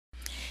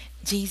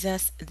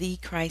Jesus, the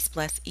Christ,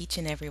 bless each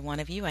and every one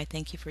of you. I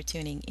thank you for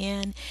tuning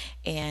in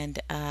and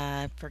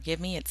forgive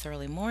me, it's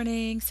early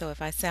morning. So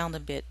if I sound a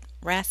bit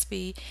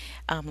raspy,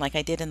 like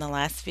I did in the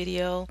last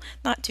video,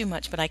 not too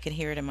much, but I could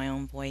hear it in my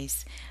own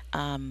voice.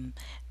 Um,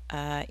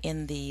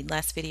 in the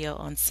last video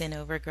on sin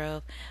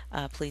overgrowth,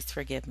 please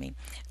forgive me.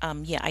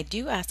 Yeah, I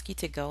do ask you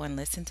to go and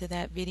listen to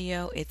that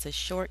video. It's a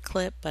short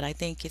clip, but I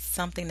think it's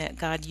something that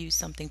God used,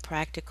 something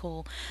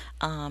practical,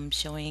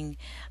 showing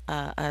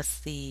us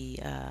the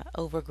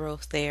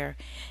overgrowth there,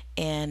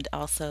 and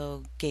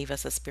also gave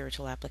us a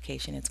spiritual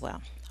application as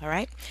well. All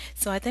right.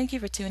 So I thank you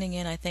for tuning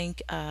in. I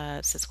thank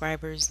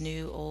subscribers,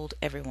 new, old,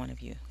 every one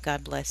of you.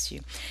 God bless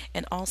you.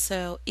 And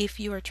also, if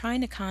you are trying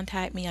to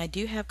contact me, I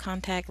do have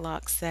contact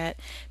locks set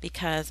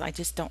because I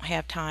just don't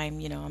have time.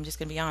 I'm just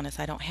going to be honest.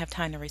 I don't have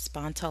time to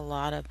respond to a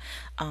lot of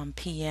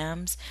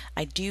PMs.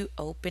 I do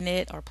open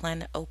it or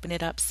plan to open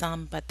it up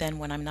some, but then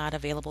when I'm not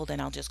available,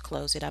 then I'll just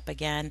close it up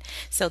again.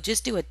 So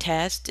just do a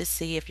test to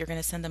see if you're going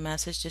to send a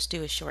message. Just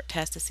do a short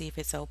test to see if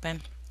it's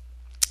open.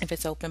 If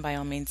it's open, by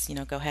all means,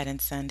 go ahead and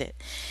send it.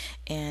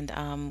 And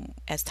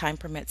as time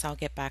permits, I'll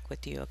get back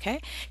with you, okay?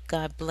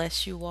 God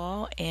bless you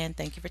all, and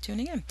thank you for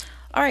tuning in.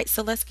 All right,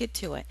 so let's get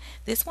to it.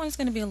 This one's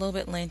going to be a little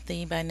bit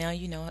lengthy. By now,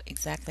 you know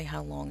exactly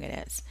how long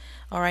it is.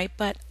 All right,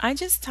 but I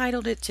just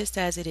titled it just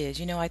as it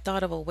is. I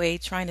thought of a way,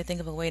 trying to think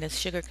of a way to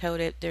sugarcoat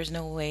it. There's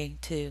no way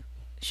to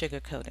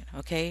sugarcoat it,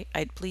 okay?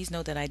 Please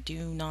know that I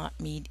do not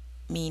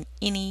mean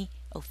any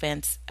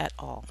offense at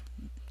all.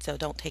 So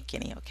don't take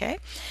any, okay?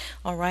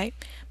 All right.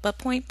 But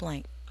point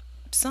blank,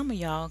 some of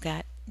y'all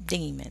got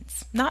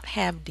demons, not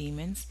have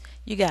demons.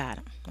 You got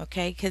them,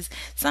 okay? Because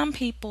some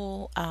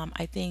people,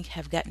 I think,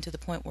 have gotten to the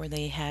point where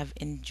they have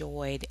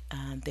enjoyed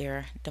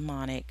their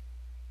demonic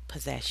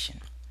possession.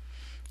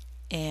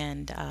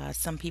 And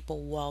some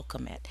people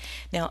welcome it.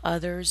 Now,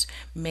 others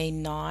may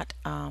not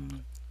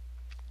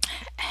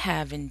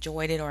have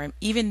enjoyed it or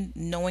even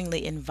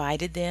knowingly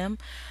invited them.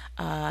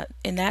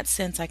 In that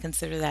sense, I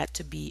consider that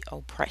to be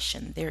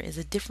oppression. There is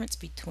a difference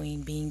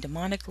between being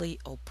demonically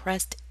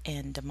oppressed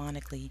and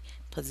demonically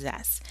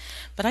possessed.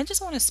 But I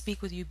just want to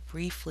speak with you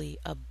briefly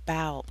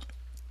about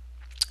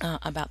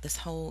this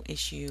whole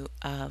issue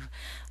of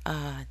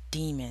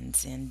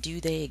demons and do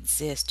they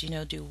exist?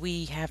 Do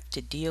we have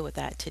to deal with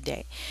that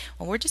today?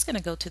 Well, we're just going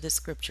to go to the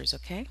scriptures,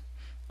 okay?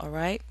 All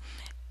right.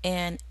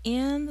 And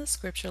in the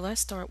scripture, let's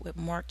start with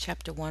Mark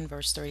chapter 1,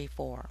 verse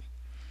 34.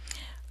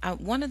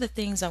 One of the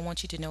things I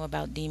want you to know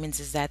about demons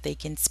is that they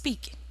can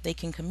speak, they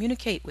can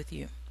communicate with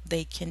you,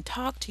 they can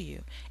talk to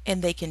you,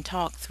 and they can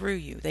talk through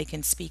you, they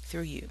can speak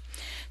through you.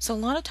 So, a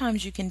lot of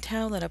times you can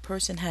tell that a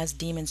person has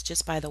demons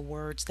just by the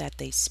words that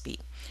they speak.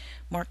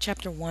 Mark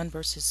chapter 1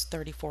 verses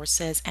 34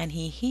 says, "And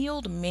he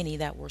healed many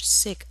that were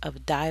sick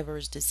of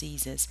divers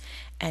diseases,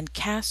 and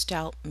cast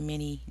out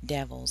many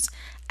devils,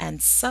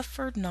 and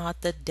suffered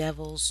not the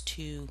devils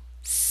to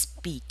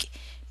speak,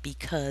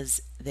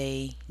 because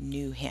they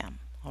knew him."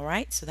 All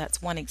right, so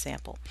that's one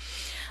example.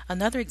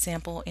 Another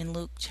example in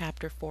Luke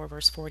chapter 4,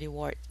 verse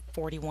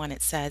 41,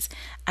 it says,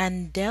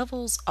 "And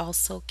devils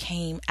also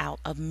came out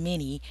of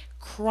many,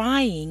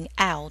 crying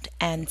out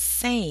and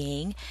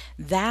saying,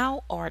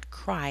 Thou art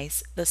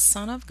Christ, the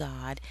Son of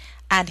God.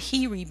 And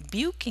he,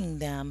 rebuking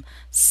them,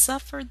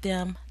 suffered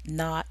them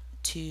not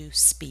to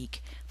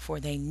speak, for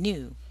they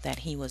knew that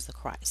he was the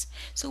Christ."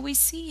 So we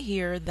see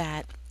here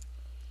that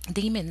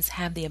demons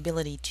have the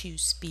ability to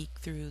speak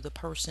through the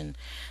person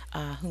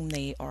whom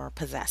they are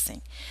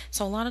possessing.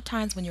 So a lot of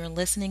times when you're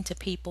listening to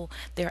people,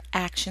 their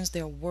actions,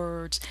 their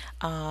words,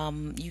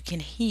 you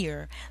can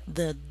hear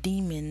the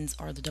demons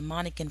or the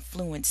demonic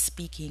influence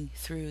speaking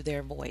through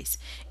their voice.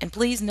 And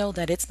please know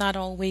that it's not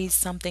always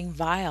something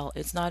vile.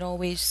 It's not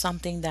always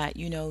something that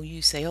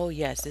you say, oh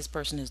yes, this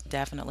person is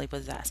definitely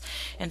possessed.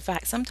 In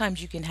fact, sometimes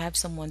you can have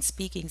someone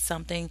speaking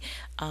something,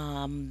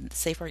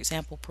 say for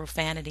example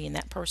profanity, and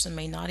that person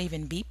may not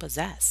even be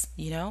possessed,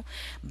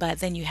 but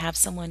then you have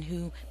someone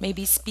who may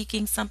be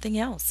speaking something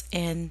else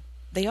and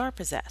they are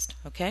possessed,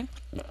 okay?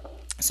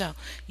 So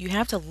you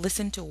have to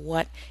listen to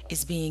what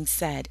is being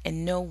said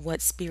and know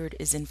what spirit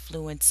is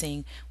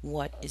influencing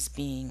what is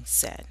being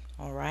said.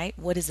 All right,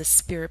 what is the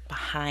spirit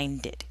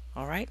behind it?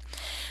 All right,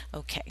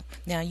 okay.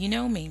 Now you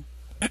know me.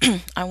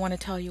 I want to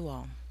tell you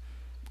all,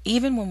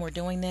 even when we're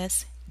doing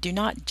this, do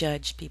not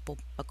judge people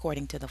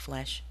according to the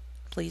flesh.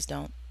 Please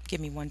don't. Give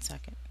me 1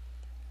 second.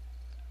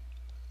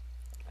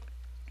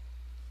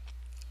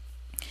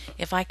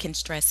 If I can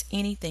stress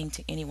anything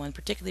to anyone,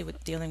 particularly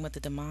with dealing with the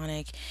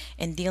demonic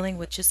and dealing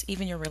with just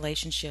even your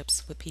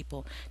relationships with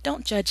people,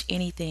 don't judge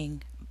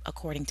anything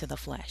according to the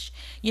flesh.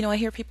 I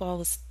hear people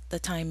all the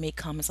time make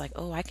comments like,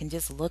 oh, I can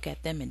just look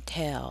at them and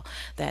tell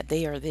that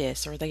they are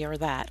this or they are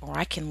that, or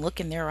I can look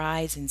in their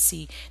eyes and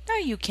see. No,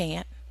 you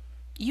can't.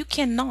 You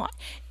cannot.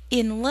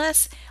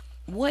 Unless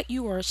what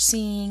you are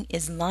seeing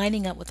is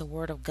lining up with the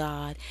word of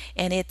God,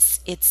 and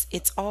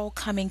it's all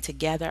coming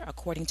together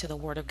according to the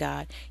word of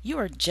God, you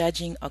are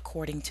judging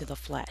according to the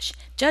flesh.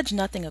 Judge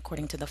nothing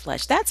according to the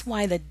flesh. That's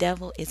why the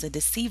devil is a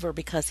deceiver,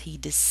 because he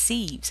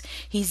deceives.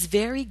 He's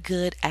very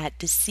good at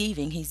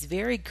deceiving. He's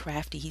very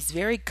crafty. He's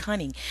very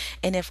cunning.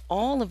 And if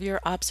all of your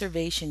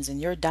observations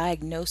and your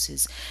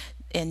diagnosis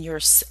and your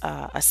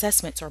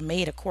assessments are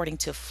made according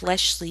to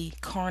fleshly,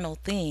 carnal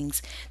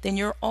things, then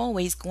you're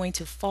always going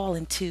to fall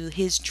into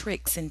his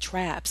tricks and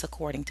traps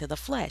according to the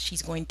flesh.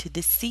 He's going to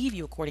deceive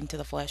you according to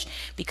the flesh,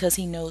 because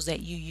he knows that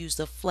you use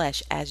the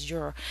flesh as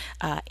your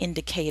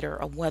indicator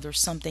of whether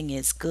something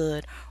is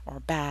good or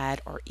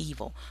bad or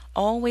evil.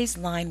 Always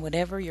line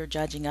whatever you're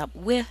judging up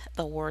with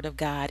the Word of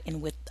God,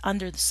 and with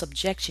under the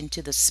subjection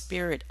to the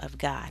Spirit of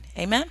God.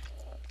 Amen?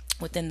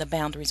 Within the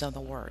boundaries of the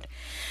Word.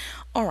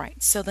 All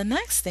right, so the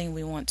next thing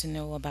we want to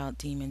know about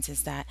demons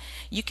is that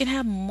you can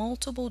have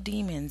multiple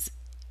demons,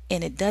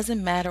 and it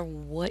doesn't matter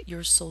what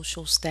your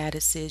social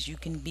status is. You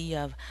can be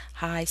of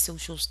high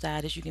social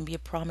status, you can be a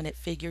prominent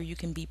figure, you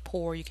can be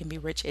poor, you can be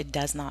rich. It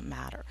does not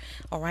matter.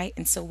 All right,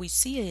 and so we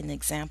see an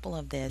example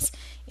of this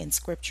in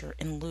Scripture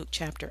in Luke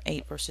chapter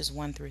 8, verses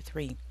 1 through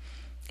 3.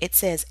 It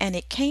says, "And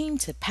it came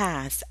to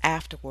pass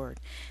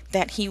afterward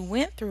that he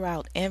went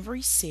throughout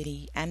every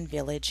city and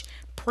village,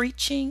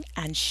 preaching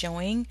and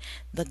showing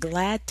the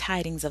glad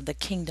tidings of the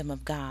kingdom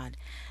of God.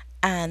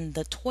 And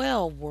the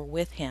 12 were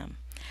with him,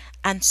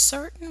 and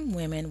certain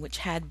women which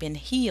had been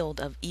healed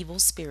of evil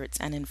spirits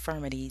and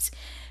infirmities,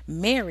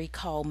 Mary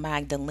called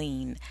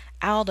Magdalene,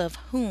 out of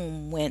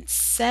whom went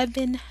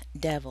 7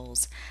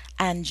 devils,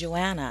 and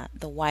Joanna,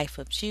 the wife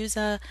of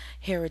Chuza,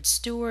 Herod's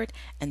steward,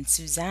 and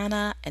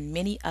Susanna, and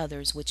many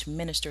others which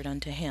ministered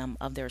unto him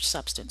of their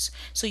substance."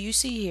 So you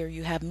see here,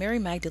 you have Mary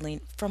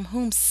Magdalene, from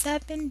whom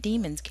 7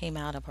 demons came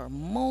out of her.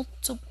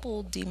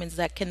 Multiple demons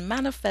that can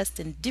manifest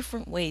in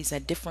different ways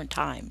at different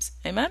times.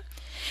 Amen?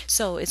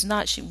 So it's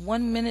not she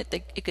one minute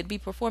it could be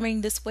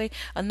performing this way,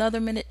 another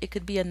minute it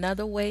could be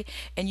another way,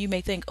 and you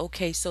may think,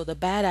 okay, so the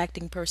bad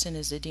acting person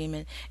is the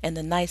demon and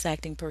the nice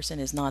acting person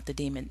is not the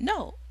demon.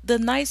 No, the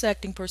nice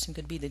acting person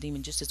could be the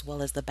demon just as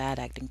well as the bad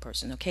acting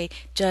person. Okay,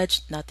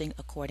 judge nothing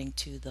according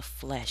to the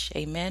flesh.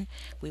 Amen.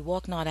 We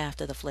walk not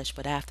after the flesh,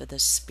 but after the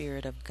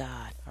Spirit of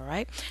God. All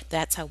right,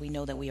 that's how we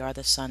know that we are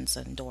the sons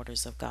and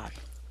daughters of God.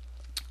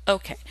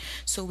 Okay,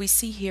 so we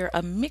see here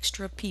a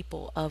mixture of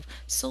people of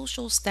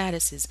social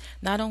statuses.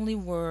 Not only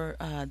were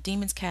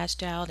demons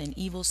cast out and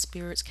evil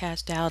spirits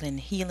cast out,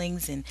 and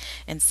healings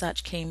and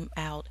such came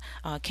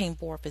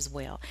forth as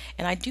well.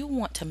 And I do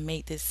want to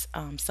make this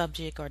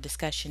subject or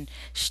discussion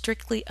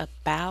strictly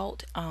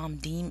about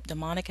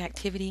demonic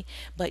activity,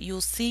 but you'll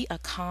see a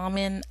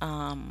common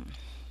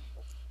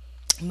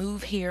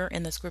move here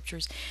in the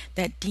scriptures,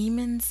 that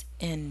demons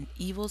and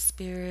evil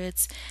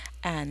spirits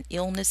and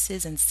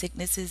illnesses and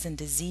sicknesses and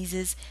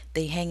diseases,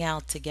 they hang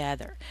out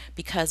together,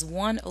 because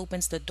one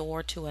opens the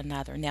door to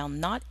another. Now,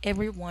 not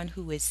everyone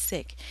who is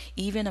sick,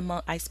 even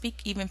among, I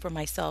speak even for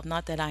myself,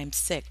 not that I'm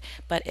sick,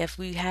 but if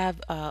we have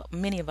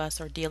many of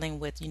us are dealing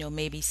with,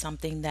 maybe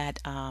something that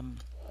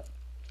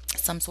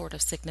some sort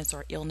of sickness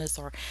or illness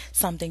or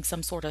something,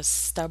 some sort of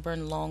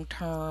stubborn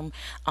long-term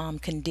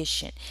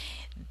condition,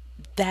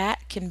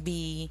 that can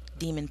be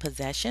demon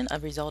possession, a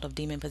result of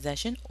demon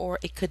possession, or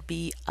it could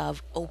be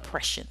of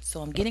oppression.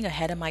 So I'm getting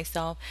ahead of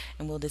myself,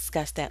 and we'll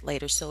discuss that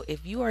later. So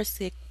if you are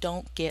sick,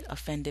 don't get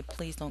offended.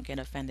 Please don't get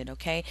offended,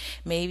 okay?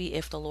 Maybe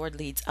if the Lord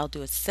leads, I'll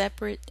do a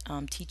separate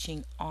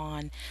teaching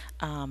on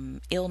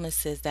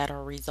illnesses that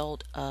are a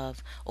result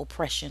of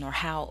oppression, or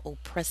how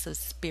oppressive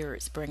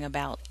spirits bring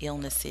about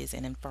illnesses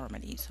and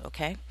infirmities,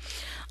 okay?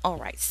 All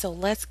right, so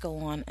let's go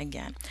on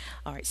again.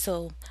 All right,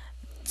 so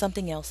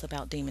something else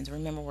about demons.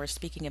 Remember, we're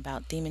speaking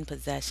about demon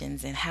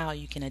possessions and how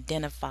you can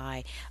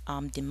identify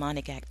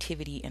demonic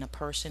activity in a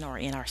person or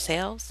in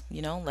ourselves.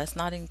 Let's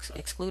not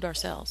exclude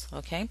ourselves.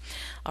 Okay,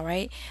 all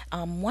right.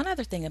 One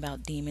other thing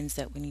about demons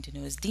that we need to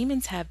know is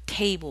demons have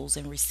tables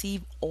and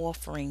receive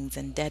offerings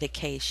and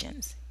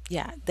dedications.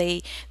 Yeah,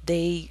 they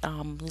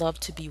love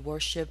to be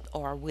worshipped,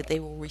 or they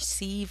will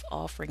receive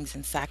offerings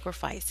and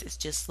sacrifices.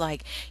 Just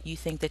like you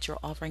think that you're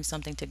offering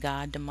something to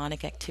God,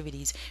 demonic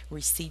activities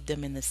receive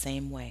them in the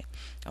same way.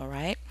 All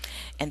right,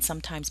 and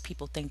sometimes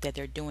people think that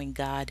they're doing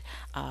God,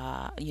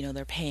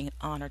 they're paying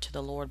honor to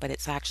the Lord, but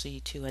it's actually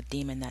to a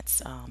demon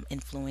that's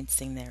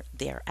influencing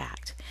their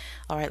act.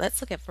 All right, let's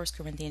look at 1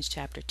 Corinthians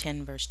chapter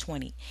 10, verse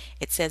 20.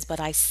 It says,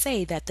 "But I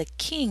say that the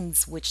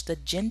kings which the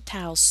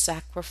Gentiles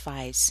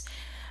sacrifice,"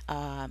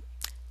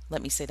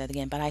 let me say that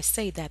again. "But I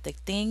say that the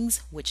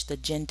things which the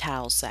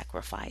Gentiles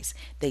sacrifice,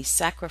 they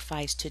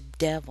sacrifice to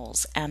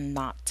devils and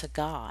not to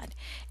God.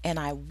 And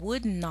I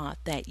would not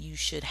that you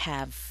should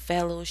have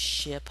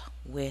fellowship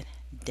with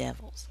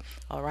devils."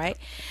 All right.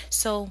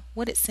 So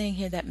what it's saying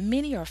here, that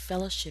many are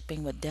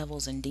fellowshipping with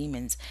devils and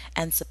demons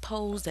and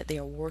suppose that they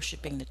are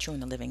worshiping the true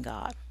and the living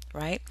God.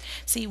 right?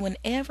 See,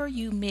 whenever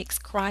you mix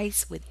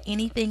Christ with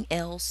anything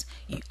else,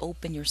 you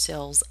open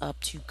yourselves up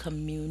to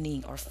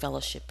communing or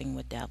fellowshipping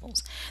with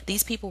devils.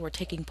 These people were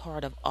taking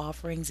part of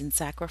offerings and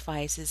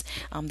sacrifices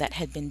that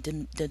had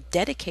been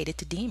dedicated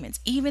to demons,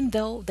 even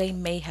though they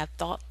may have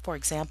thought, for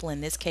example,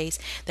 in this case,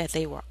 that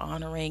they were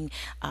honoring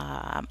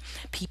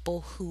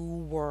people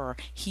who were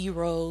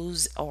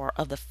heroes or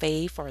of the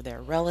faith or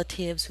their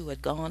relatives who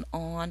had gone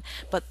on.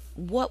 But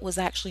what was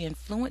actually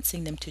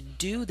influencing them to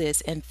do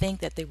this and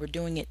think that they were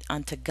doing it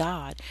unto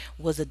God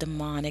was a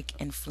demonic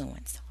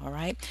influence. All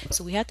right.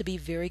 So we have to be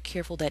very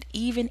careful that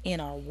even in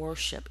our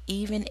worship,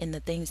 even in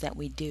the things that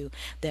we do,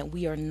 that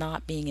we are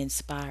not being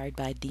inspired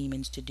by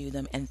demons to do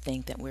them and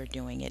think that we're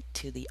doing it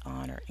to the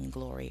honor and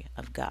glory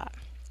of God.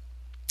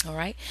 All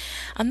right.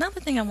 Another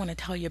thing I want to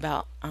tell you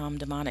about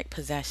demonic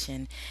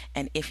possession,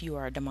 and if you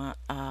are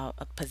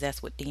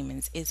possessed with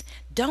demons, is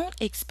don't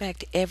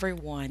expect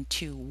everyone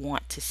to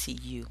want to see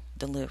you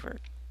delivered.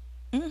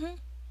 hmm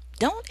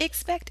Don't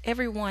expect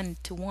everyone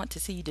to want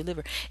to see you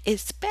delivered,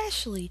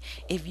 especially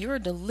if your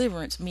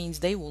deliverance means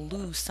they will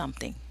lose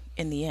something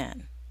in the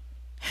end.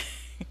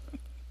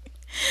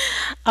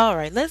 All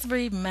right, let's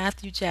read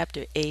Matthew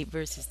chapter 8,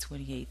 verses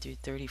 28 through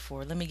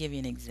 34. Let me give you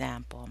an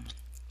example.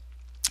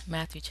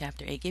 Matthew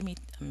chapter 8. Give me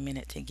a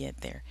minute to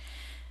get there.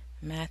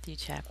 Matthew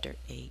chapter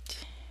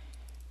 8.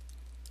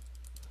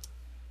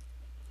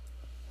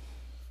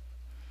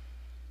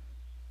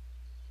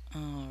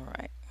 All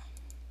right.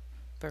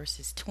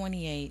 Verses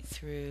 28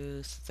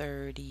 through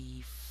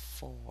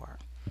 34.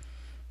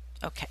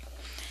 Okay.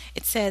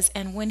 It says,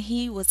 "And when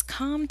he was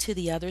come to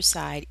the other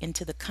side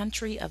into the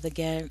country of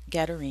the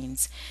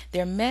Gadarenes,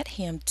 there met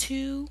him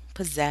two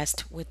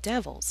possessed with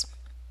devils,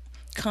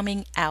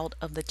 coming out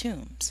of the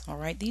tombs." All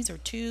right. These are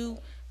two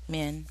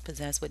men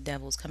possessed with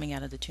devils coming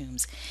out of the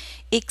tombs,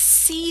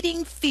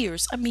 exceeding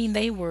fierce. I mean,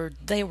 they were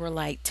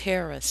like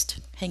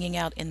terrorists hanging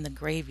out in the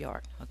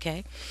graveyard.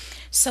 Okay,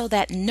 so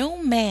that no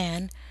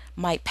man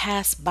might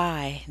pass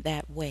by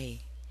that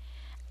way.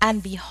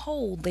 And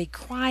behold, they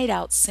cried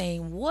out,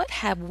 saying, "What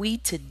have we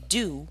to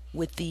do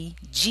with thee,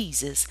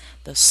 Jesus,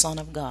 the Son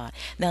of God?"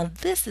 Now,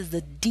 this is the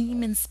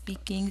demon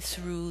speaking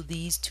through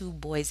these two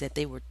boys that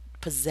were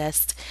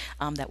possessed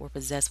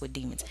with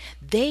demons.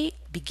 They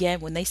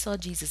began, when they saw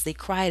Jesus, they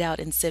cried out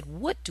and said,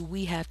 "What do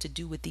we have to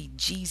do with thee,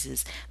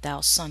 Jesus,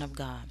 thou Son of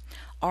God?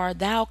 Art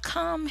thou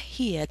come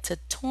here to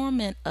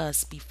torment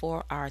us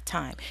before our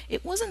time?"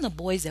 It wasn't the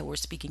boys that were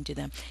speaking to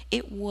them.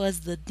 It was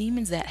the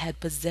demons that had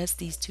possessed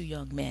these two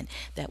young men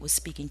that was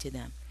speaking to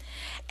them.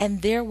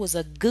 "And there was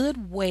a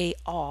good way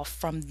off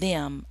from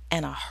them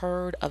and a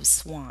herd of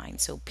swine."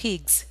 So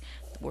pigs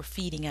were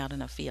feeding out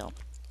in a field.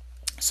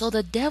 So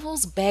the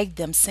devils begged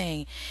them,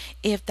 saying,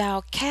 "If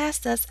thou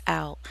cast us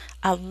out,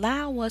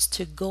 allow us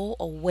to go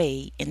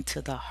away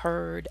into the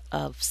herd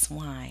of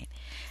swine."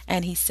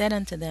 And he said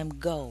unto them,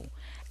 "Go."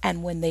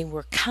 And when they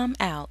were come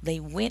out, they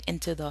went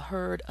into the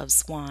herd of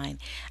swine.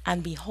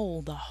 And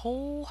behold, the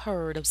whole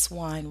herd of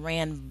swine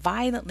ran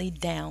violently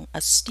down a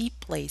steep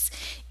place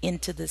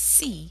into the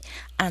sea,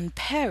 and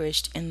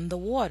perished in the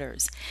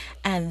waters.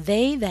 And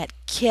they that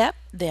kept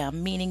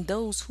them, meaning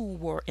those who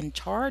were in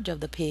charge of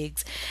the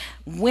pigs,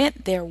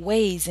 went their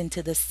ways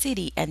into the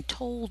city and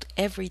told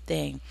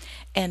everything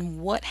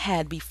and what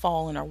had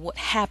befallen or what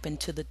happened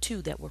to the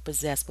two that were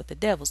possessed with the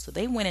devil. So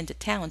they went into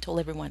town and told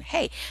everyone,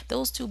 "Hey,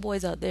 those two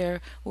boys out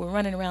there who were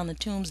running around the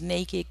tombs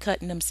naked,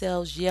 cutting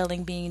themselves,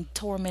 yelling, being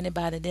tormented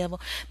by the devil,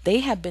 they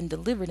have been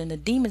delivered, and the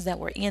demons that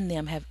were in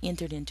them have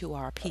entered into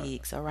our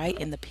pigs." All right.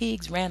 And the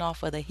pigs ran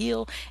off of the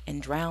hill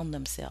and drowned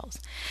themselves.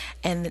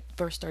 And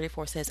verse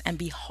 34 says, "And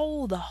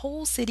behold, the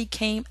whole city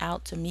came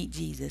out to meet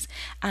Jesus.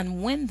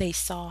 And when they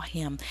saw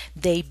him,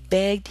 they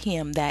begged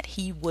him that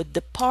he would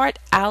depart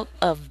out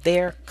of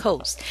their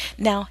coast."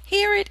 Now,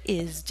 here it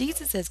is.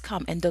 Jesus has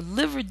come and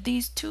delivered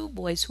these two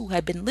boys who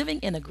had been living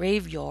in a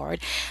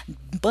graveyard,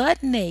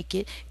 butt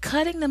naked,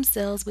 cutting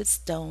themselves with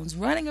stones,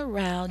 running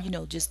around,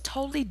 just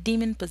totally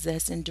demon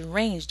possessed and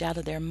deranged out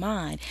of their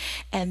mind.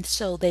 And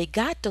so they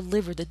got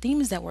delivered. The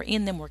demons that were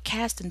in them were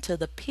cast into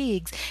the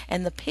pigs,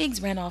 and the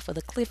pigs ran off of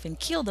the cliff and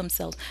killed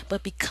themselves.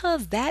 But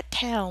because that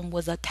town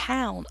was a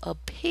town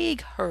of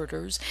pig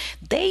herders,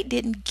 they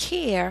didn't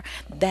care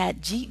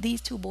that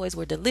these two boys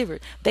were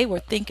delivered. They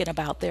were thinking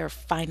about their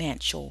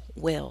financial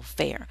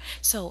welfare.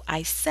 So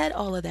I said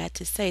all of that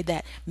to say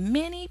that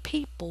many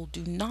people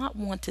do not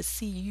want to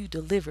see you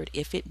delivered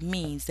if it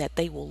means that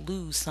they will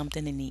lose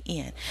something in the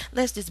end.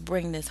 Let's just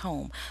bring this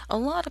home. A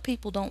lot of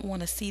people don't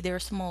want to see their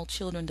small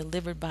children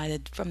delivered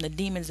from the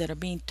demons that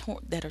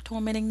are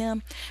tormenting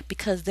them,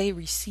 because they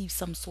receive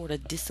some sort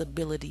of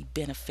disability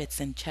benefits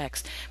and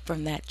checks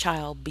from that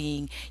child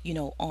being,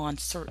 on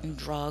certain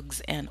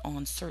drugs and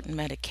on certain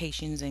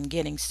medications and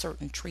getting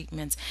certain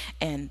treatments.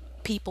 And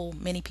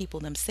many people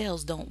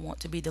themselves don't want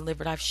to be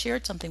delivered. I've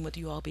shared something with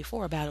you all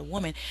before about a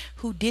woman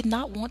who did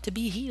not want to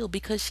be healed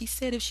because she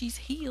said if she's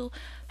healed,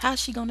 how's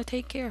she going to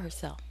take care of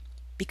herself?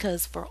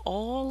 because for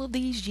all of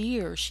these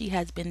years she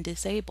has been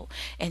disabled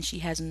and she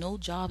has no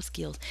job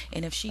skills.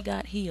 And if she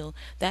got healed,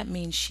 that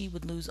means she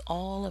would lose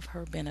all of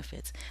her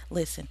benefits.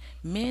 Listen,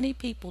 many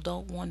people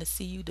don't want to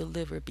see you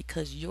deliver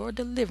because your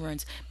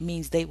deliverance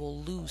means they will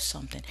lose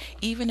something.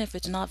 Even if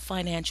it's not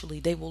financially,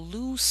 they will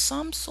lose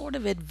some sort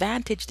of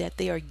advantage that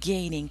they are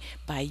gaining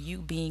by you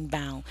being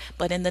bound.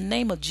 But in the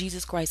name of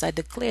Jesus Christ, I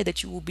declare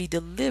that you will be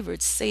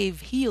delivered,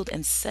 saved, healed,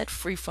 and set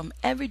free from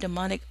every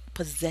demonic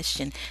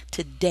possession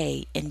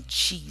today in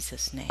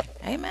Jesus' name.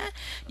 Amen.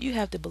 You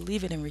have to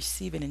believe it and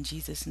receive it in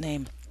Jesus'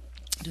 name.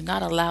 Do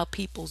not allow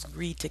people's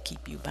greed to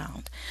keep you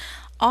bound.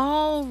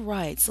 All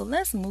right, so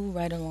let's move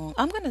right along.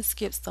 I'm going to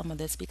skip some of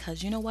this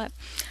because you know what?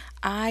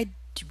 I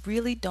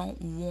really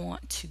don't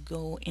want to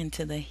go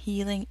into the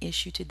healing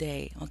issue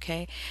today,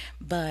 okay?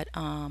 But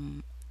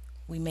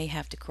we may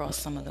have to cross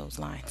some of those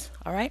lines.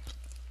 All right?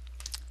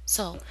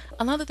 So,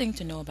 another thing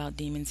to know about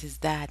demons is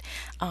that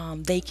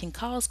they can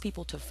cause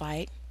people to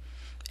fight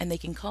and they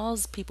can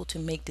cause people to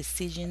make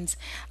decisions.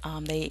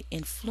 They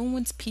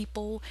influence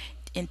people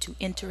into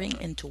entering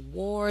into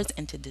wars,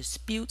 into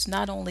disputes,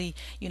 not only,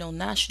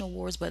 national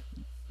wars, but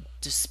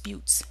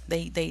disputes.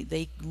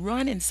 They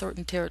run in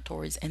certain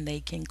territories and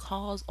they can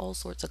cause all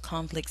sorts of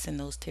conflicts in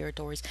those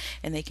territories,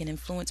 and they can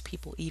influence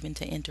people even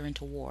to enter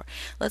into war.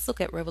 Let's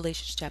look at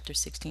Revelation chapter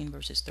 16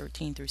 verses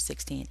 13 through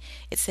 16.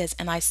 It says,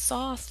 "And I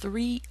saw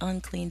three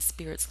unclean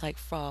spirits like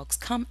frogs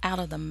come out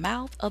of the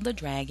mouth of the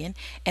dragon,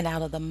 and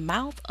out of the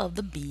mouth of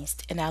the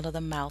beast, and out of the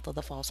mouth of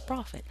the false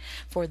prophet.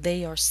 For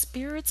they are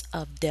spirits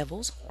of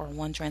devils," or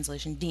one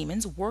translation,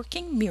 demons,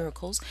 "working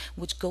miracles,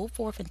 which go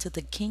forth into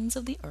the kings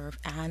of the earth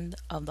and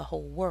of the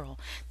whole world,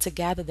 to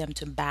gather them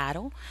to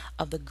battle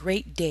of the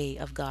great day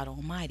of God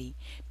Almighty.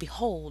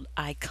 Behold,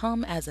 I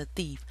come as a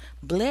thief.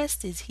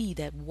 Blessed is he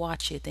that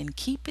watcheth and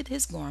keepeth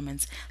his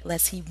garments,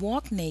 lest he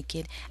walk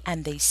naked,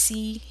 and they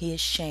see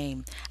his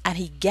shame. And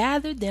he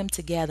gathered them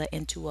together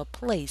into a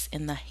place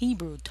in the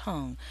Hebrew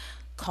tongue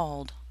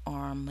called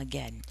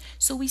Armageddon."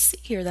 So we see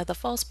here that the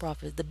false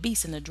prophet, the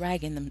beast, and the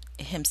dragon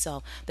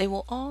himself, they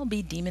will all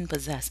be demon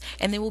possessed,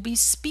 and they will be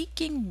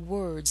speaking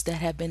words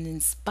that have been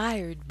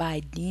inspired by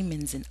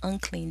demons and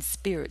unclean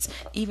spirits,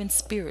 even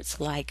spirits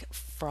like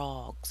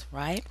frogs,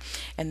 right?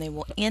 And they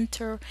will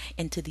enter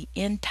into the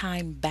end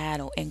time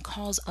battle and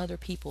cause other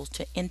people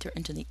to enter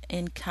into the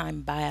end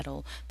time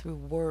battle through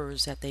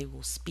words that they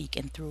will speak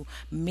and through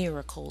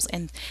miracles.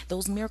 And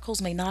those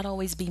miracles may not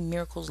always be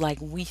miracles like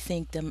we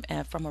think them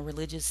from a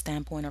religious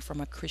standpoint or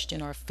from a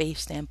Christian or faith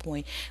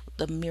standpoint.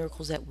 The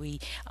miracles that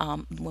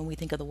when we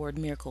think of the word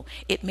miracle,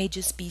 it may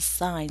just be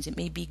signs. It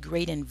may be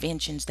great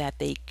inventions that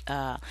they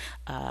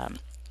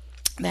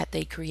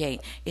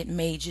create. It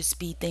may just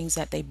be things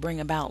that they bring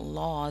about,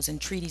 laws and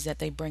treaties that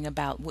they bring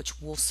about, which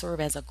will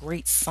serve as a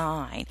great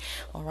sign.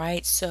 All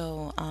right.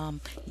 So,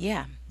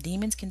 yeah,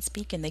 demons can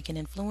speak and they can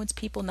influence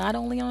people not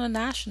only on a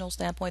national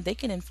standpoint, they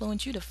can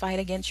influence you to fight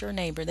against your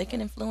neighbor. They can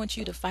influence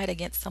you to fight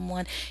against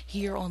someone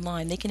here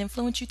online. They can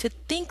influence you to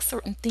think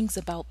certain things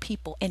about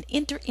people and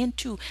enter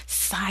into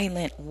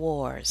silent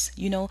wars.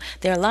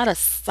 There are a lot of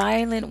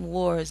silent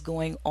wars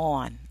going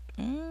on.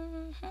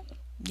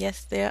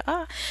 Yes, there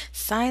are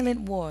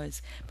silent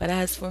wars. But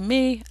as for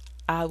me,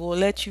 I will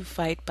let you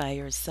fight by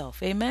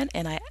yourself. Amen.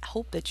 And I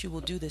hope that you will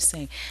do the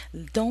same.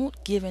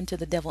 Don't give in to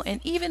the devil. And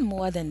even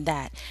more than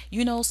that,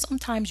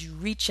 sometimes you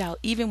reach out,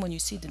 even when you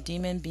see the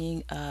demon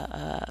being,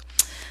 let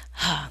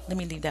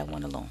me leave that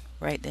one alone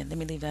right then. Let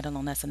me leave that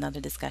alone. That's another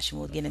discussion.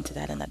 We'll get into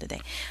that another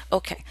day.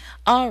 Okay.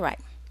 All right.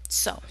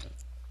 So,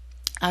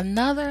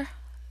 another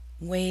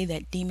way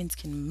that demons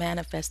can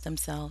manifest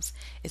themselves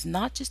is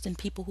not just in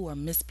people who are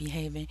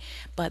misbehaving,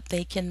 but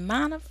they can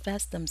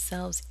manifest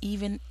themselves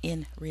even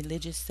in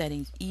religious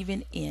settings,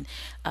 even in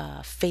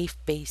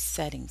faith-based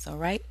settings, all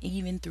right?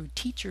 Even through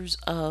teachers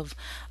of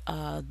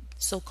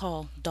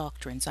so-called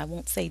doctrines. I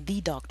won't say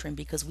the doctrine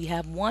because we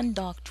have one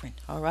doctrine,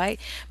 all right?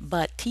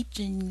 But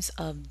teachings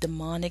of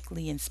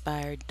demonically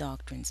inspired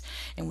doctrines.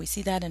 And we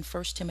see that in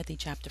 1 Timothy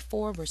chapter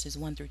 4, verses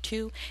 1 through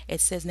 2.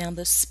 It says, "Now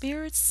the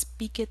Spirit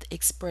speaketh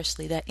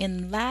expressly that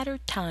in latter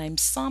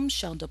times some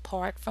shall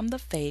depart from the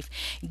faith,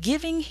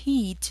 giving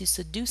heed to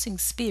seducing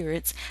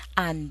spirits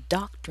and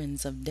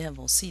doctrines of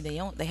devils." See,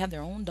 they have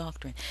their own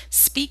doctrine.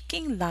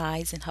 "Speaking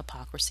lies and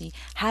hypocrisy,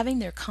 having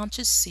their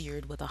conscience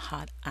seared with a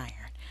hot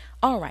iron."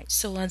 All right,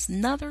 so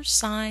another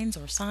signs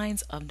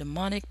of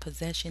demonic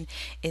possession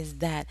is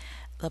that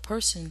the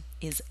person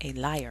is a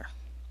liar.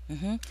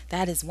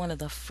 That is one of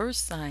the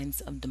first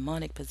signs of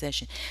demonic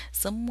possession.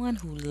 Someone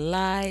who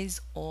lies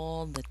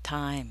all the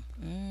time.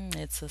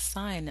 It's a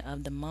sign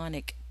of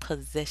demonic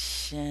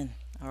possession.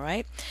 All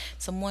right.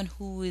 Someone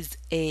who is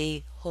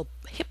a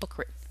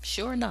hypocrite.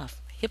 Sure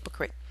enough,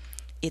 hypocrite.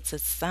 It's a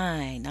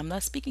sign. I'm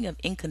not speaking of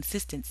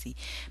inconsistency,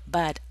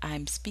 but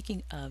I'm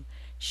speaking of,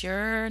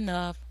 sure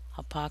enough,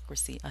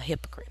 hypocrisy, a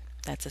hypocrite.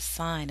 That's a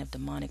sign of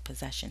demonic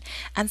possession.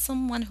 And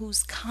someone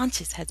whose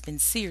conscience has been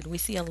seared. We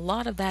see a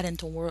lot of that in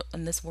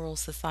this world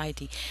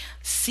society.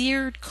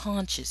 Seared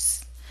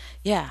conscience.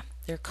 Yeah.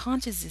 Their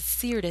conscience is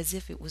seared as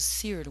if it was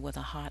seared with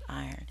a hot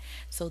iron.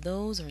 So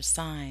those are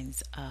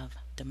signs of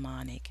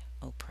demonic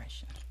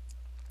oppression.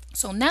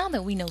 So now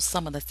that we know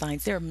some of the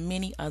signs, there are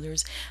many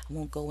others I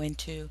won't go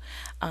into.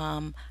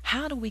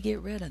 How do we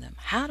get rid of them?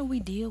 How do we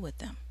deal with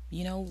them?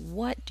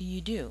 What do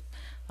you do?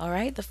 All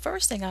right, the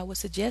first thing I would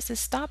suggest is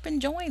stop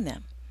enjoying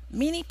them.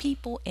 Many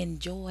people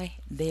enjoy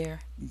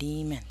their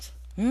demons.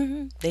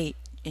 They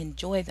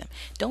enjoy them.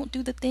 Don't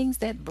do the things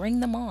that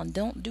bring them on.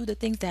 Don't do the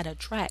things that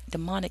attract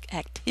demonic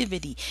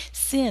activity.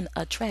 Sin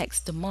attracts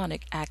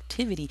demonic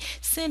activity.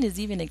 Sin is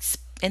even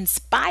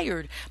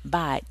inspired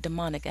by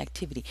demonic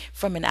activity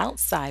from an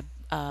outside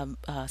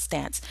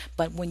stance.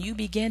 But when you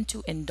begin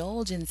to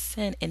indulge in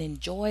sin and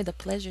enjoy the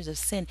pleasures of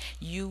sin,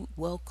 you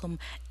welcome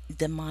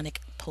demonic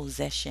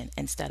possession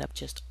instead of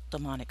just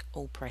demonic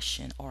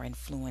oppression or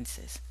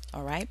influences.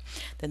 All right.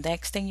 The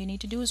next thing you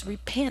need to do is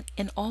repent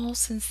in all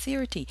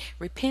sincerity.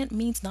 Repent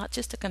means not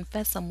just to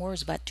confess some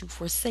words, but to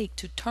forsake,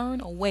 to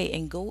turn away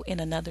and go in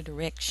another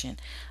direction.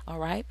 All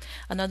right.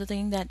 Another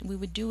thing that we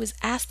would do is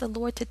ask the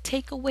Lord to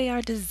take away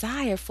our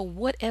desire for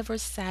whatever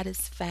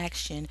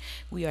satisfaction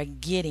we are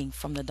getting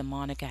from the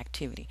demonic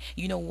activity.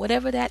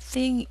 Whatever that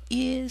thing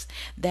is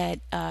that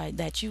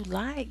you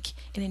like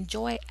and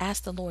enjoy,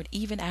 ask the Lord.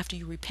 Even after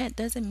you repent,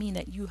 doesn't mean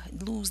that you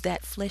lose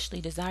that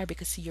fleshly desire,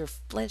 because see, your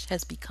flesh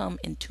has become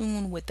in tune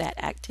with that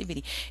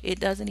activity. It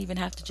doesn't even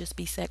have to just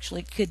be sexual.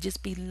 It could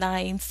just be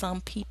lying.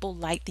 Some people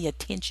like the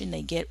attention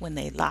they get when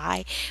they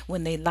lie.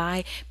 When they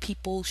lie,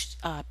 people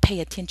pay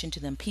attention to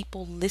them.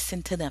 People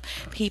listen to them.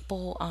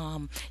 People,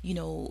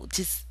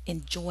 just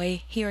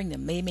enjoy hearing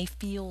them. They may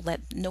feel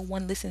that no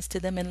one listens to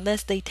them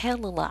unless they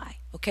tell a lie.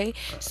 Okay,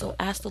 so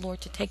ask the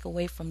Lord to take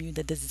away from you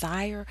the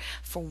desire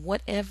for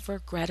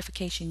whatever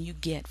gratification you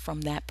get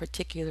from that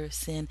particular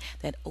sin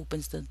that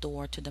opens the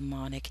door to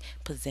demonic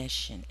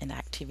possession and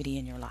activity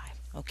in your life.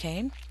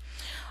 Okay.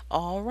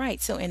 All right.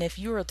 So, and if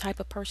you're a type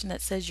of person that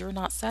says you're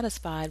not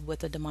satisfied with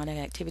the demonic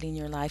activity in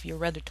your life, you're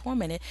rather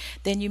tormented,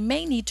 then you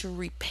may need to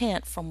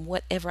repent from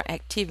whatever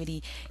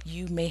activity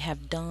you may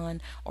have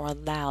done or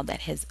allowed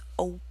that has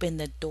opened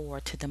the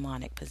door to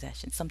demonic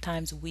possession.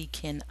 Sometimes we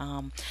can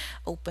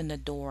open the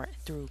door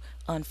through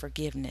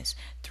unforgiveness,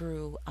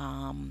 through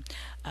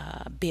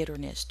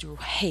bitterness, through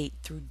hate,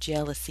 through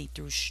jealousy,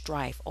 through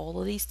strife. All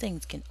of these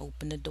things can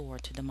open the door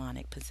to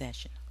demonic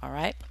possession. All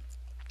right.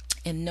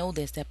 And know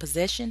this, that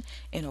possession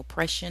and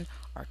oppression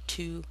are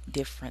two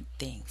different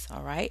things.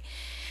 All right.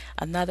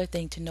 Another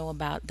thing to know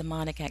about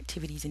demonic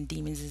activities and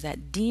demons is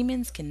that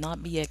demons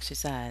cannot be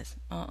exorcised.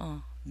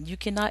 You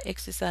cannot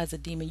exorcise a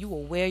demon. You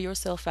will wear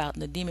yourself out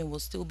and the demon will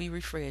still be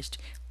refreshed.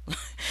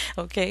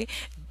 Okay?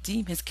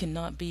 Demons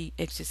cannot be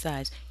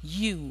exorcised.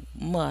 You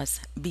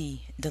must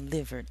be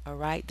delivered. All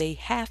right? You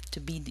have to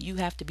be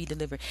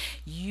delivered.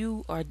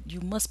 You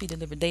must be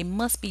delivered. They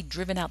must be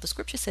driven out. The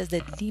scripture says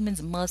that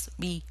demons must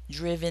be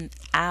driven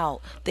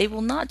out. They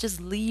will not just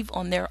leave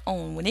on their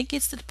own. When it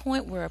gets to the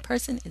point where a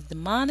person is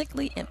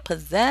demonically and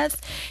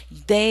possessed,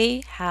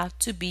 they have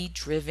to be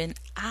driven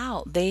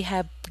out.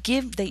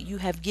 You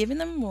have given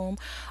them room,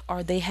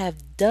 or they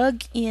have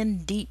dug in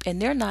deep,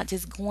 and they're not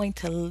just going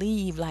to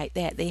leave like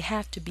that. They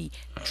have to be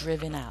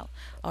driven out.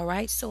 All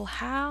right. So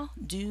how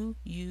do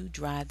you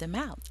drive them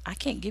out? I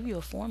can't give you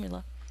a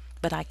formula,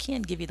 but I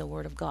can give you the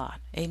word of God.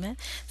 Amen.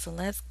 So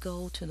let's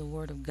go to the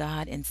word of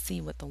God and see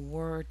what the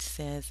word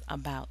says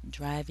about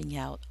driving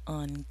out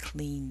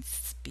unclean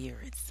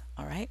spirits.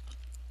 All right.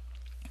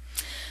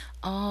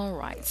 All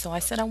right. So I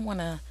said I want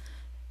to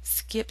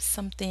skip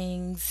some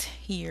things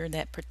here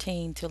that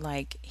pertain to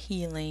like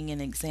healing and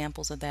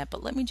examples of that,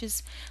 but let me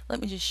just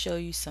show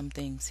you some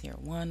things here.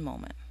 One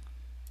moment.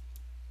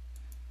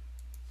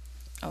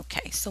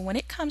 Okay, so when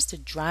it comes to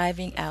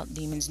driving out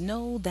demons,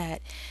 know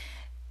that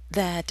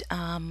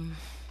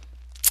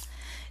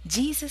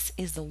Jesus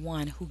is the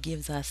one who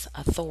gives us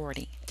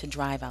authority to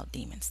drive out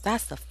demons.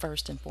 That's the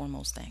first and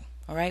foremost thing.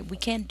 All right, we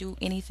can't do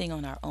anything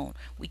on our own.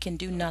 We can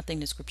do nothing,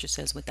 the scripture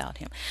says, without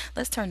him.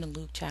 Let's turn to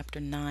Luke chapter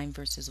 9,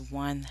 verses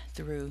 1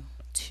 through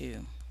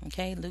 2.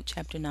 Okay, Luke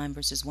chapter 9,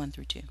 verses 1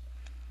 through 2.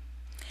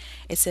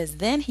 It says,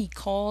 "Then he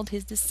called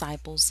his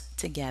disciples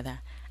together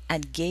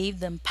and gave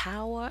them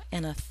power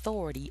and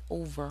authority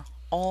over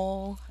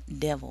all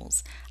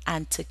devils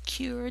and to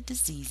cure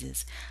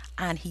diseases.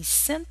 And he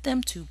sent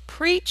them to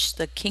preach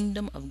the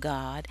kingdom of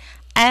God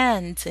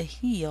and to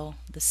heal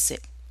the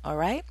sick." All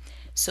right.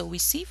 So we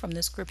see from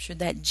the scripture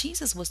that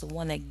Jesus was the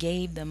one that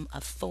gave them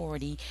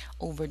authority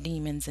over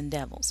demons and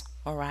devils.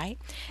 All right.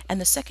 And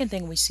the second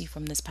thing we see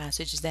from this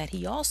passage is that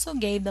he also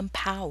gave them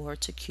power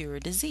to cure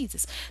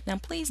diseases. Now,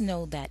 please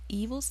know that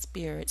evil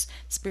spirits,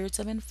 spirits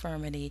of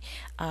infirmity,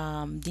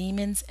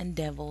 demons and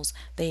devils,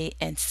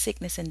 and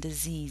sickness and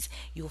disease,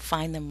 you'll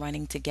find them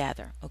running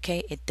together.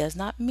 Okay. It does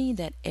not mean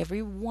that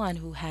everyone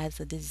who has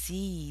a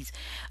disease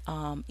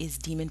is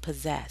demon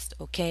possessed.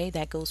 Okay.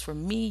 That goes for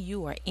me,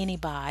 you, or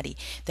anybody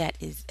that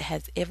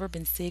has ever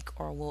been sick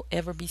or will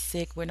ever be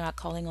sick. We're not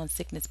calling on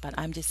sickness, but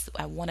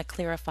I want to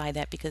clarify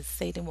that because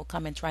Satan will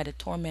come and try to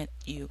torment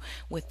you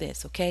with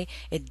this, okay?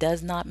 It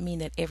does not mean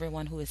that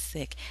everyone who is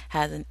sick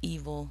has an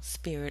evil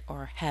spirit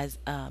or has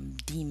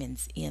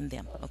demons in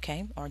them,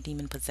 okay? Or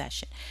demon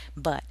possession.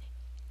 But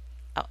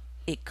uh,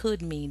 it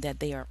could mean that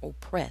they are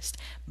oppressed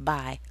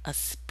by a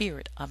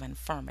spirit of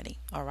infirmity.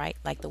 All right,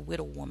 like the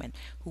widow woman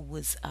who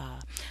was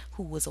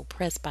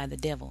oppressed by the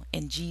devil,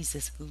 and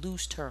Jesus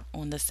loosed her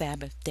on the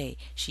Sabbath day.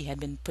 She had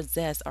been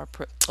possessed or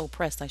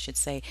oppressed, I should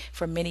say,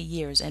 for many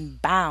years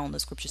and bound. The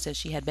scripture says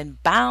she had been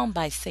bound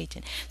by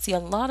Satan. See, a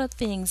lot of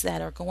things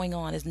that are going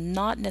on is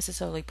not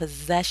necessarily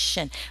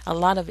possession. A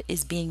lot of it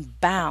is being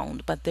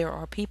bound, but there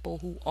are people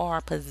who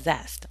are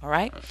possessed. All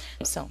right,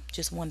 so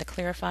just wanted to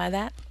clarify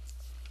that,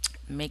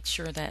 make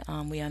sure that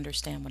we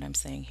understand what I'm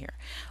saying here.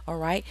 All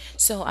right.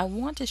 So I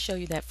want to show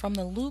you that from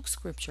the Luke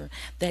scripture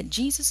that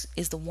Jesus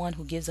is the one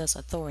who gives us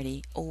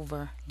authority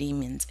over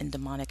demons and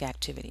demonic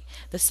activity.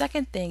 The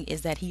second thing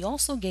is that he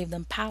also gave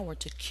them power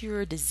to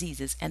cure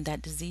diseases, and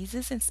that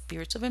diseases and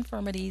spirits of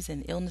infirmities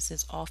and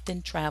illnesses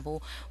often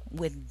travel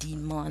with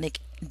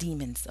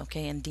demons,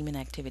 okay, and demon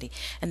activity.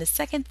 And the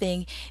third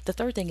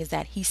thing is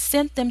that he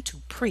sent them to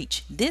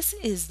preach. This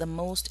is the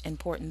most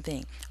important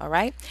thing. All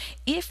right.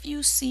 If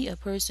you see a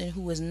person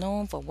who is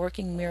known for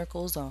working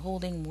miracles or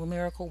holding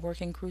miracle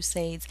working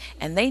crusades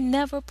and they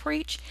never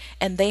preach,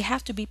 and they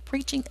have to be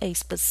preaching a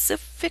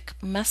specific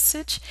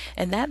message,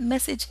 and that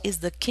message is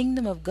the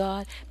kingdom of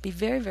God, be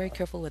very, very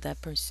careful with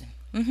that person.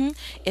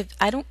 If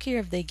I don't care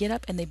if they get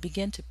up and they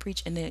begin to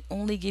preach and they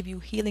only give you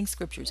healing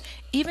scriptures,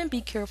 even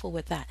be careful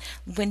with that.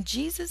 When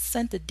Jesus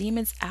sent the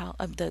demons out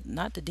of the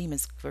not the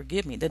demons,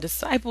 forgive me, the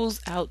disciples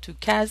out to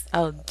cast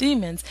out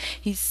demons,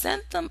 he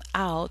sent them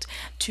out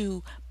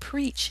to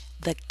preach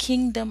the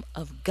kingdom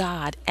of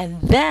God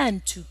and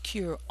then to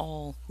cure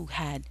all who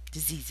had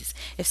diseases.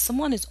 If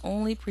someone is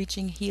only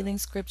preaching healing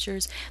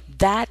scriptures,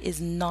 that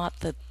is not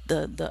the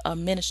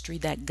ministry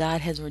that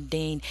God has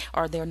ordained,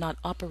 or they're not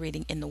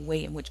operating in the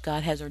way in which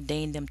God has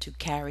ordained them to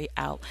carry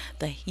out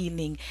the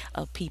healing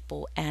of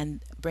people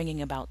and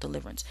bringing about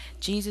deliverance.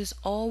 Jesus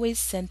always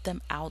sent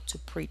them out to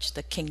preach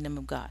the kingdom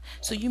of God.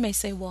 So you may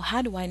say, well,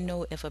 how do I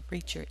know if a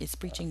preacher is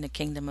preaching the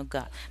kingdom of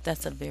God?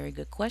 That's a very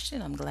good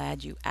question. I'm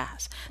glad you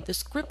asked. The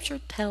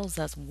scripture tells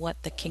us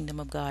what the kingdom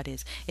of God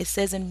is. It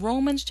says in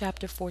Romans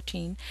chapter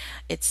 14,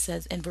 it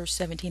says in verse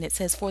 17, it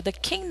says, for the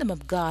kingdom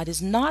of God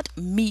is not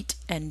meat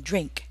and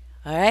drink.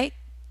 All right?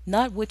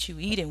 Not what you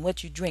eat and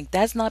what you drink.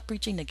 That's not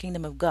preaching the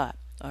kingdom of God.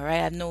 All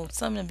right, I know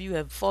some of you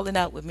have fallen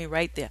out with me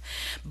right there.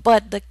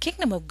 But the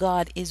kingdom of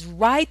God is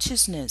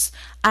righteousness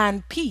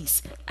and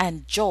peace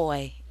and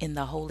joy in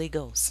the Holy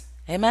Ghost.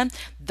 Amen.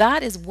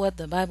 That is what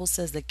the Bible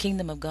says the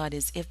kingdom of God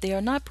is. If they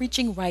are not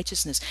preaching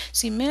righteousness,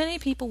 see, many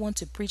people want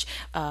to preach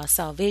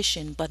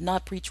salvation but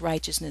not preach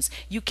righteousness.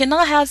 You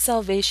cannot have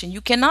salvation.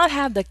 You cannot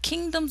have the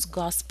kingdom's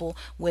gospel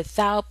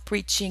without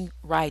preaching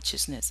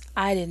righteousness.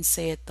 I didn't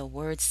say it. The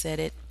word said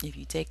it. If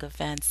you take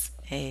offense,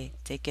 hey,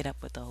 take it up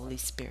with the Holy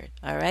Spirit.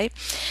 All right.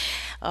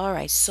 All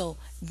right. So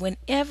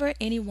whenever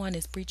anyone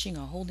is preaching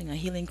or holding a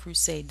healing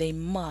crusade, they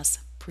must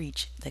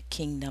preach the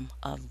kingdom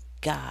of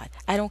God.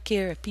 I don't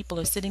care if people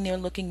are sitting there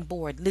looking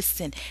bored.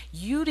 Listen,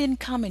 you didn't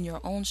come in your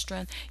own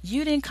strength.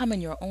 You didn't come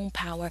in your own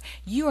power.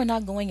 You are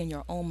not going in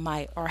your own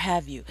might, or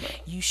have you?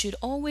 You should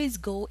always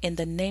go in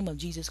the name of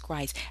Jesus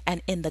Christ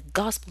and in the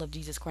gospel of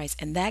Jesus Christ.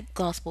 And that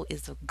gospel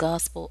is the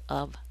gospel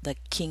of the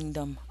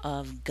kingdom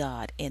of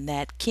God. And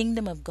that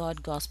kingdom of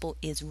God gospel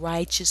is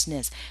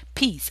righteousness,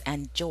 peace,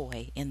 and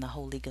joy in the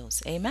Holy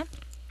Ghost. Amen.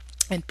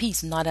 And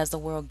peace, not as the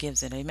world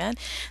gives it. Amen.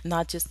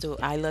 Not just the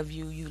I love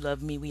you, you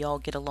love me, we all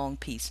get along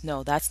peace.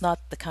 No, that's not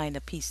the kind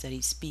of peace that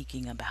he's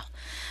speaking about.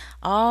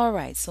 All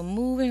right, so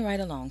moving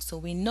right along. So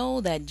we know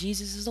that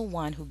Jesus is the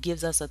one who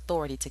gives us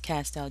authority to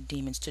cast out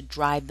demons, to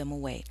drive them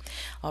away.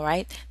 All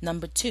right.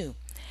 Number 2.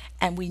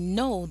 And we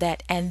know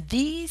that, and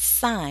these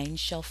signs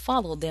shall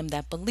follow them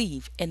that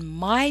believe. In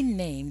my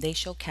name they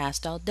shall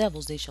cast out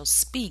devils. They shall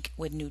speak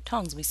with new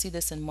tongues. We see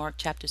this in Mark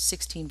chapter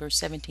 16, verse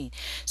 17.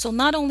 So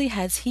not only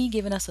has he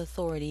given us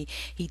authority,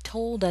 he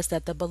told us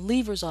that the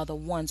believers are the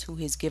ones who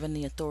he's given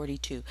the authority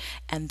to,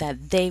 and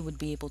that they would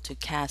be able to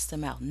cast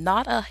them out.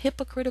 Not a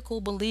hypocritical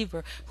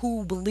believer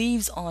who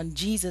believes on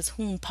Jesus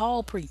whom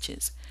Paul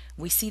preaches.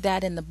 We see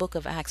that in the book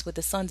of Acts with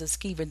the sons of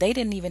Sceva. They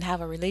didn't even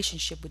have a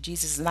relationship with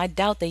Jesus, and I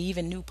doubt they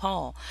even knew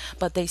Paul.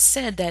 But they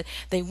said that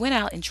they went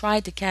out and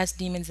tried to cast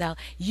demons out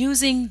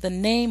using the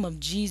name of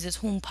Jesus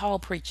whom Paul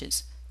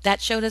preaches.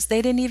 That showed us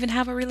they didn't even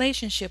have a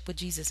relationship with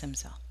Jesus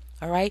himself.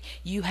 All right?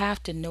 You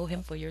have to know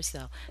him for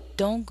yourself.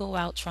 Don't go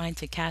out trying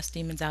to cast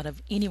demons out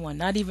of anyone,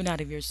 not even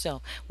out of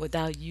yourself,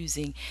 without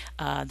using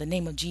the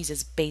name of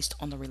Jesus based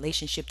on the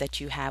relationship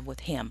that you have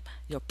with him,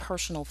 your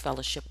personal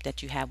fellowship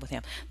that you have with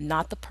him,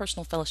 not the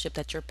personal fellowship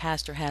that your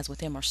pastor has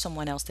with him or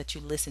someone else that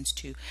you listen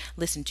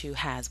to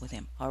has with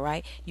him. All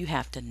right? You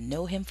have to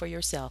know him for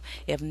yourself.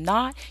 If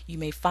not, you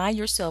may find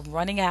yourself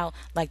running out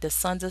like the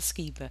sons of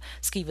Sceva.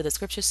 The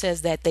scripture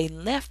says that they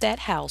left that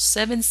house,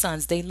 7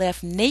 sons, they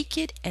left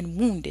naked and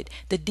wounded.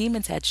 The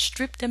demons had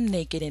stripped them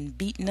naked and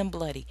beaten them and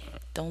bloody.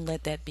 Don't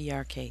let that be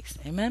our case.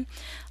 Amen.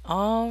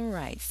 All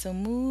right. So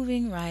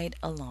moving right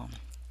along.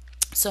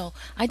 So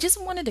I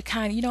just wanted to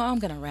kind of, I'm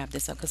going to wrap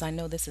this up because I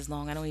know this is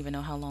long. I don't even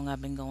know how long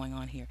I've been going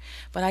on here.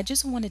 But I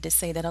just wanted to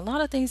say that a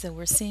lot of things that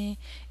we're seeing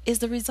is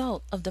the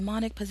result of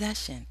demonic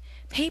possession.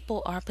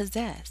 People are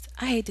possessed.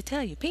 I hate to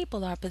tell you,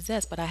 people are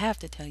possessed, but I have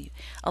to tell you,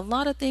 a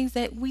lot of things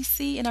that we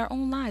see in our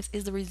own lives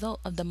is the result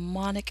of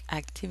demonic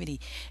activity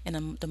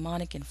and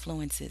demonic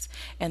influences.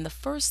 And the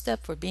first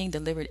step for being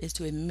delivered is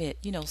to admit,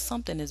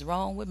 something is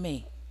wrong with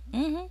me.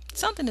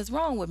 Something is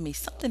wrong with me.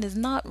 Something is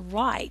not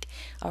right.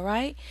 All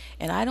right.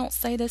 And I don't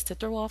say this to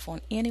throw off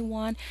on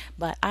anyone,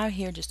 but I'm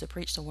here just to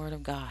preach the word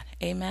of God.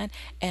 Amen.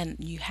 And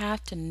you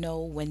have to know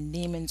when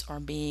demons are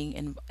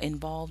being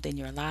involved in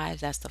your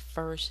lives. That's the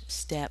first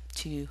step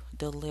to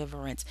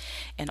deliverance.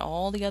 And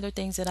all the other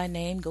things that I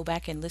named, go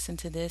back and listen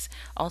to this.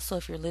 Also,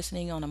 if you're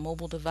listening on a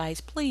mobile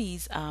device,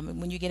 please,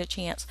 when you get a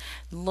chance,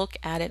 look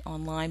at it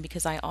online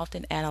because I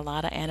often add a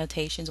lot of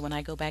annotations. When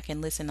I go back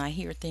and listen, I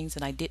hear things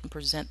that I didn't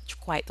present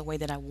quite the way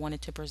that I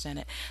wanted to present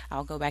it.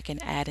 I'll go back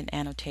and add an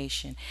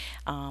annotation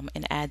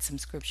and add some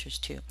scriptures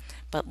too.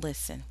 But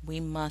listen, we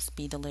must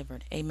be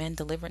delivered. Amen.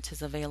 Deliverance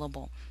is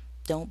available.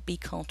 Don't be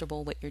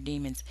comfortable with your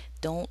demons.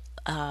 Don't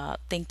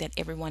think that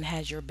everyone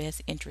has your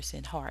best interest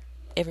in heart.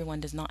 Everyone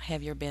does not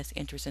have your best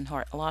interest in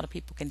heart. A lot of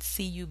people can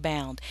see you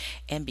bound,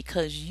 and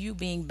because you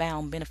being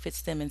bound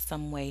benefits them in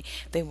some way,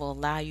 they will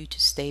allow you to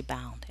stay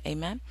bound.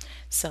 Amen.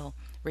 So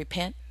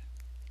repent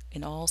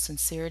in all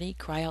sincerity,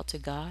 cry out to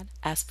God,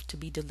 ask to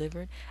be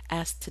delivered,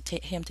 ask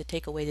Him to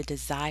take away the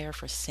desire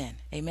for sin.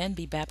 Amen.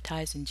 Be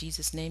baptized in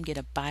Jesus' name, get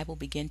a Bible,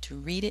 begin to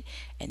read it,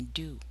 and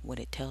do what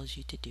it tells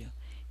you to do.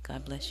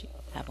 God bless you.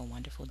 Have a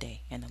wonderful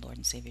day in the Lord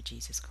and Savior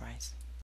Jesus Christ.